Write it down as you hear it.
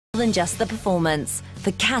than just the performance.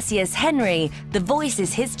 For Cassius Henry, the voice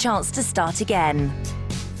is his chance to start again.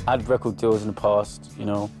 I had record deals in the past, you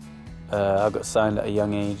know. I got signed at a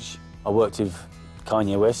young age. I worked with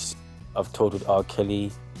Kanye West. I've toured with R.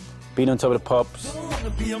 Kelly. Been on Top of the Pops.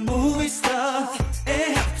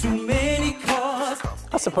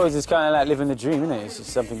 I suppose it's kind of like living the dream, isn't it? It's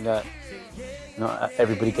just something that not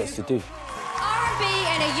everybody gets to do. R&B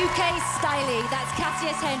and a UK stylie, that's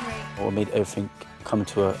Cassius Henry. What made everything come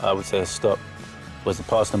to I would say, a stop was the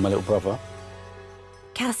passing of my little brother.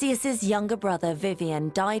 Cassius's younger brother,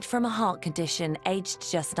 Vivian, died from a heart condition, aged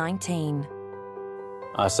just 19.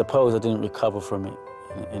 I suppose I didn't recover from it,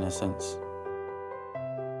 in a sense.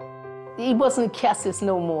 He wasn't Cassius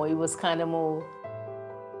no more. He was kind of more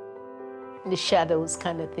in the shadows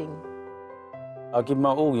kind of thing. I'll give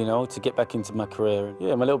my all, you know, to get back into my career.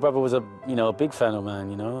 Yeah, my little brother was a big fan of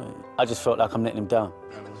mine, you know. I just felt like I'm letting him down.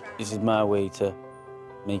 This is my way to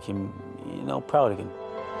make him, proud again.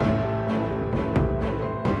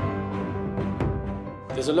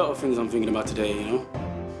 There's a lot of things I'm thinking about today, you know.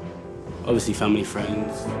 Obviously, family,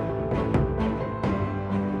 friends.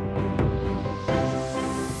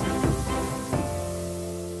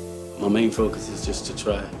 My main focus is just to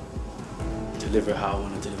try deliver how I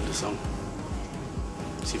want to deliver the song.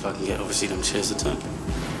 See if I can get, obviously, them chairs to turn.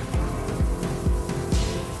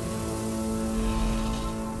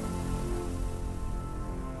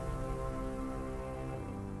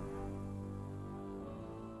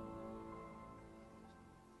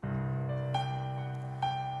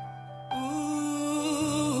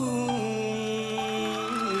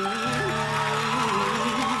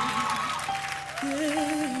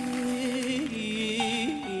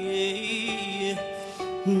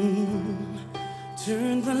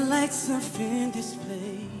 Turn the lights off in this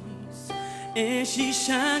place, and she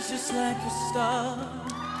shines just like a star.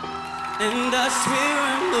 And I swear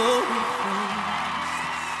I know her face,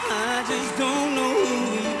 I just don't know who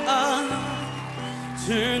we are.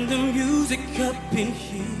 Turn the music up in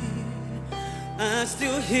here, I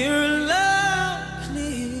still hear her loud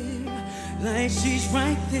clear, like she's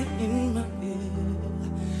right there in my ear,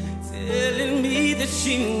 telling me that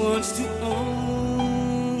she wants to own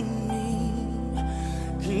me,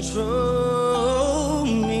 control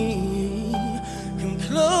me, come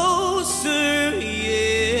closer, yeah.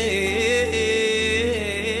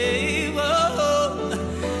 Whoa.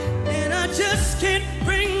 And I just can't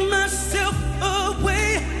bring myself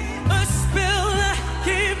away, a spell I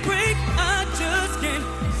can't break, I just can't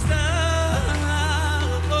stop.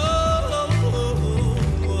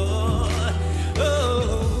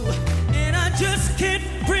 And I just can't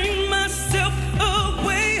bring myself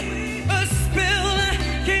away, a spell I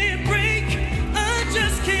can't break, I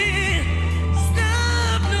just can't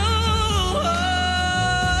stop, no.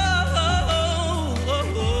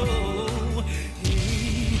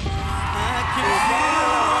 I can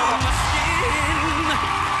feel my skin,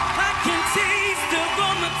 I can taste her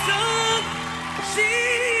on my tongue.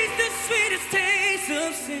 She's the sweetest taste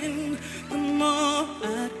of sin. The more I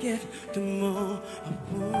get, the more I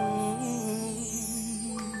want.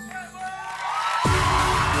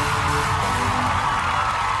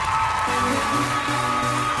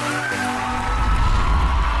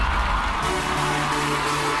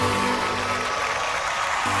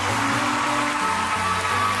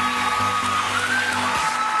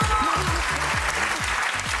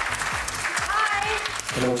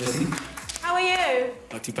 Hello, Jesse. How are you?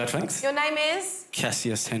 Not too bad, thanks. Your name is?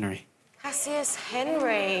 Cassius Henry. Cassius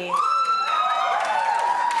Henry.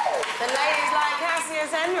 The ladies like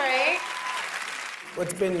Cassius Henry.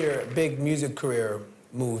 What's been your big music career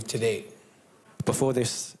move to date? Before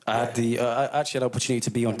this, I had I actually had the opportunity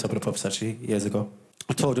to be on Top of the Pops, actually, years ago.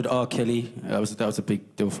 I toured with R. Kelly. That was a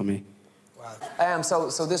big deal for me. Wow.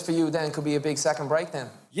 So this for you then could be a big second break then?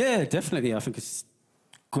 Yeah, definitely. I think it's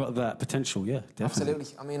got that potential, yeah, definitely.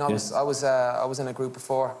 Absolutely. I mean, I was in a group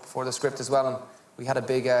before the script as well, and we had a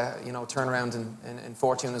big, turnaround in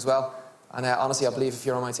Fortune as well. And honestly, I believe if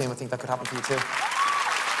you're on my team, I think that could happen for you too.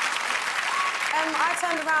 I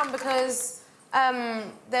turned around because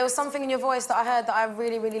there was something in your voice that I heard that I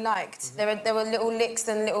really, really liked. There were little licks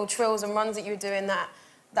and little trills and runs that you were doing that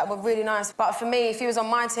were really nice. But for me, if you was on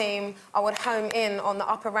my team, I would home in on the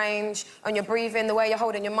upper range, on your breathing, the way you're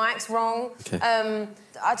holding your mic's wrong. Okay.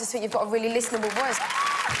 I just think you've got a really listenable voice.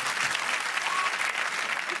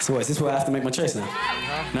 So is this where I have to make my choice now?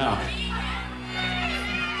 Now.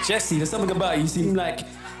 Jesse, there's something about you seem like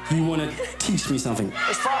you want to teach me something.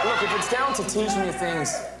 Look, if it's down to teaching you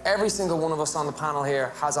things, every single one of us on the panel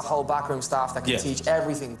here has a whole backroom staff that can teach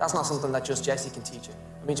everything. That's not something that just Jessie can teach you.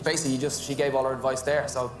 I mean, basically, she gave all her advice there,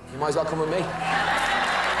 so you might as well come with me.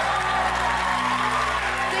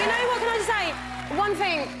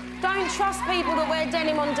 Don't trust people that wear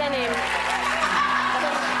denim on denim.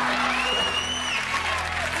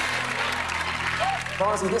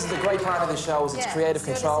 Honestly, this is the great part of the show, is it's creative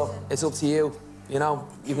control. It's up to you. You know,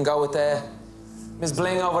 you can go with Miss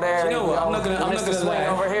Bling over there. You know what? I'm not gonna lie.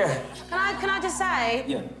 Over here. Can I just say?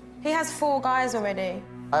 Yeah. He has 4 guys already.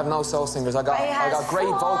 I have no soul singers. I got great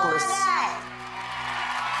vocalists.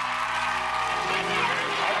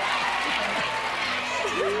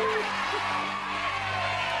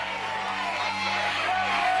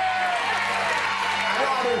 I know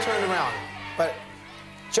I didn't turn around, but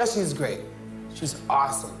Jesse's great. She's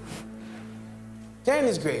awesome.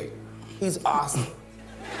 Danny's great. He's awesome.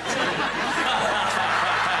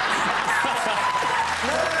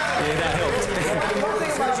 Yeah, that helped.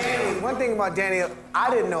 One thing about Danny, I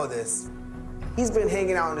didn't know this. He's been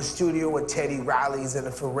hanging out in the studio with Teddy Riley's and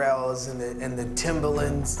the Pharrells and the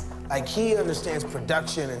Timbalands. Like, he understands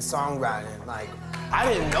production and songwriting. Like, I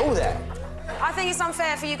didn't know that. I think it's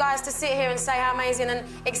unfair for you guys to sit here and say how amazing and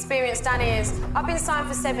experienced Danny is. I've been signed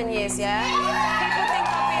for 7 years, yeah? People think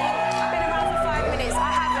I've been around for 5 minutes.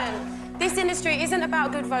 I haven't. This industry isn't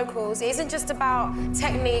about good vocals. It isn't just about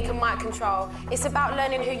technique and mic control. It's about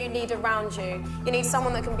learning who you need around you. You need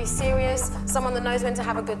someone that can be serious, someone that knows when to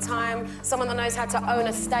have a good time, someone that knows how to own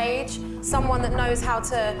a stage, someone that knows how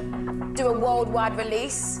to do a worldwide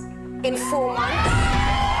release in 4 months.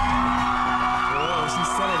 Oh, she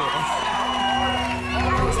said it.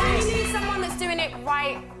 You need someone that's doing it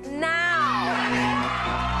right now.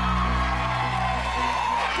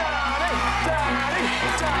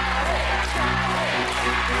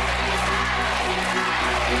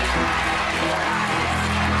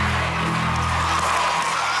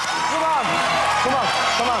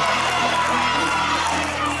 Come on.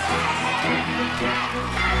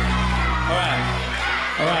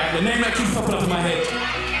 All right. The name that keeps popping up in my head.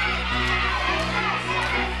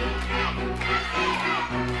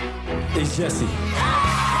 Is Jesse.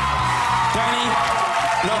 Danny,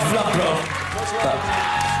 not flop, bro.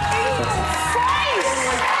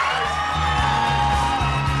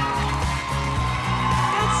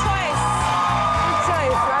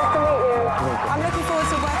 I'm looking forward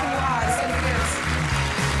to working you hard.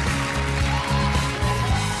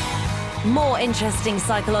 More interesting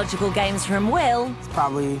psychological games from Will. It's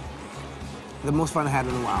probably the most fun I had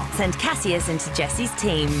in a while. Send Cassius into Jesse's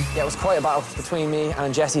team. Yeah, it was quite a battle between me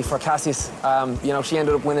and Jessie for Cassius. You know, she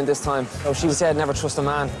ended up winning this time. So she said never trust a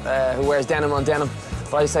man who wears denim on denim.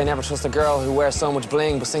 But I say never trust a girl who wears so much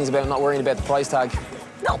bling but sings about not worrying about the price tag.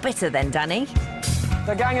 Not bitter then, Danny.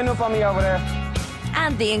 They're ganging up on me over there.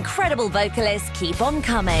 And the incredible vocalists keep on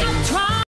coming.